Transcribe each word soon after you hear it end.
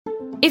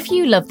If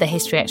you love the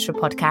History Extra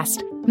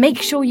podcast,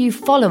 make sure you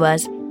follow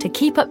us to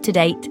keep up to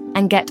date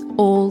and get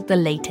all the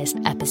latest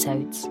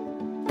episodes.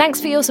 Thanks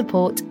for your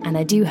support, and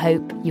I do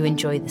hope you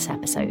enjoy this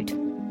episode.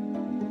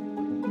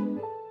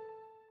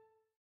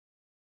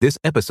 This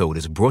episode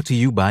is brought to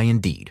you by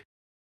Indeed.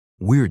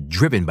 We're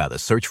driven by the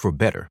search for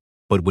better,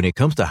 but when it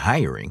comes to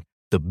hiring,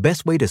 the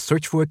best way to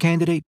search for a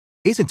candidate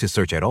isn't to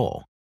search at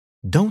all.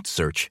 Don't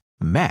search,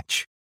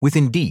 match with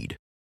Indeed.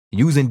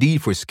 Use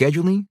Indeed for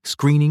scheduling,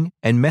 screening,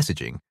 and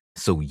messaging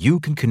so you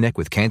can connect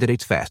with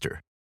candidates faster.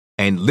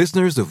 And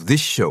listeners of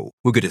this show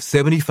will get a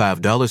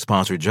 $75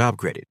 sponsored job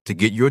credit to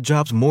get your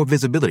jobs more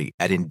visibility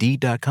at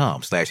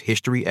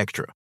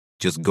Indeed.com/HistoryExtra.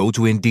 Just go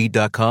to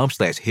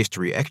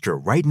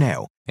Indeed.com/HistoryExtra right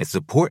now and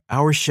support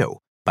our show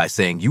by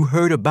saying you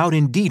heard about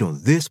Indeed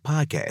on this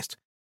podcast.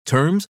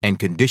 Terms and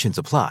conditions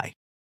apply.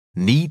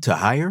 Need to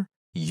hire?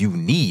 You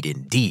need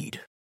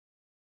Indeed.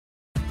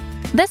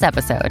 This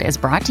episode is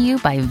brought to you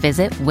by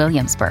Visit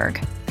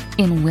Williamsburg.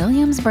 In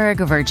Williamsburg,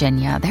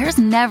 Virginia, there's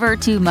never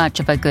too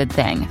much of a good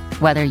thing.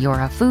 Whether you're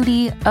a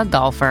foodie, a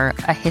golfer,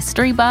 a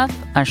history buff,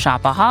 a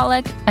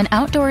shopaholic, an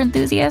outdoor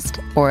enthusiast,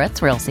 or a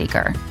thrill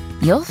seeker,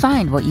 you'll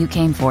find what you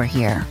came for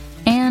here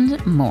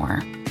and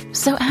more.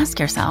 So ask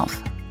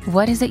yourself,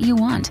 what is it you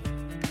want?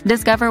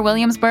 Discover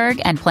Williamsburg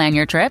and plan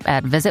your trip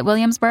at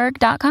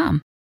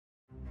visitwilliamsburg.com.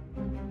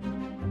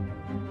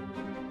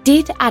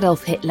 Did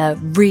Adolf Hitler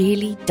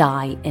really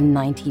die in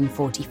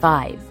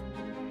 1945?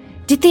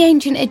 Did the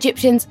ancient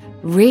Egyptians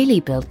really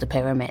build the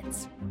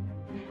pyramids?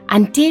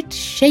 And did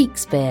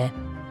Shakespeare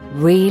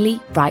really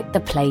write the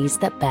plays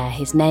that bear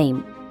his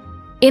name?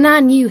 In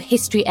our new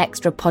History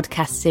Extra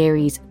podcast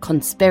series,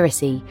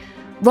 Conspiracy,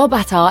 Rob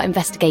Attar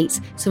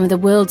investigates some of the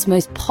world's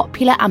most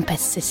popular and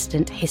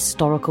persistent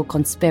historical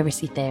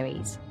conspiracy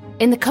theories,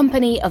 in the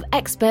company of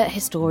expert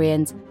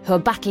historians who are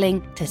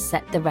battling to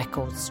set the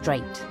record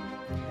straight.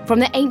 From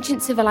the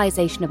ancient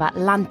civilization of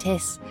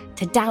Atlantis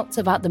to doubts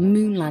about the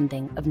moon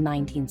landing of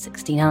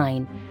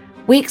 1969,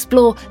 we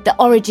explore the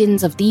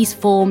origins of these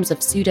forms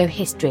of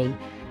pseudo-history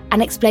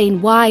and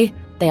explain why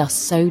they are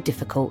so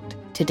difficult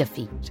to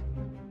defeat.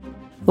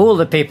 All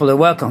the people who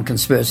work on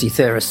conspiracy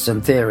theorists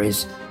and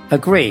theories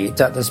agree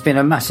that there's been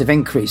a massive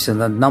increase in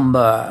the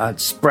number and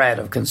spread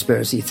of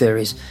conspiracy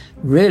theories,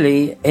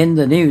 really, in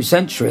the new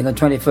century, in the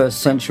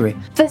 21st century.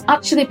 There's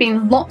actually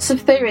been lots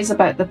of theories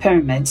about the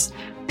pyramids.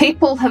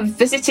 People have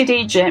visited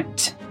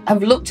Egypt,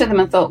 have looked at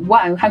them and thought,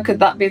 wow, how could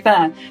that be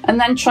there? And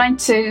then trying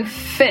to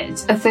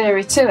fit a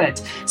theory to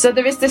it. So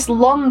there is this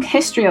long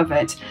history of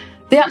it.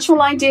 The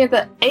actual idea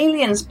that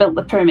aliens built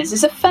the pyramids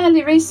is a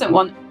fairly recent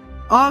one.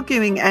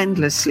 Arguing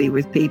endlessly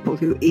with people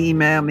who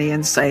email me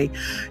and say,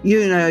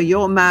 you know,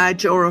 you're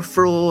mad, you're a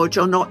fraud,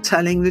 you're not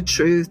telling the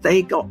truth.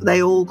 They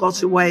all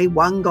got away,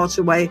 one got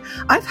away.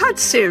 I've had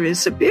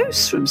serious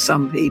abuse from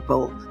some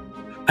people.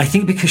 I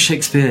think because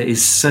Shakespeare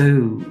is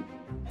so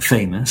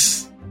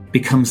famous,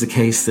 becomes the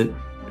case that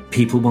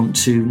people want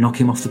to knock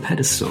him off the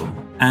pedestal.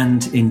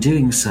 And in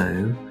doing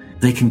so,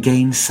 they can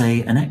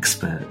gainsay an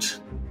expert.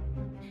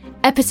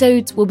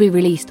 Episodes will be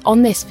released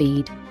on this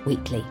feed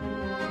weekly.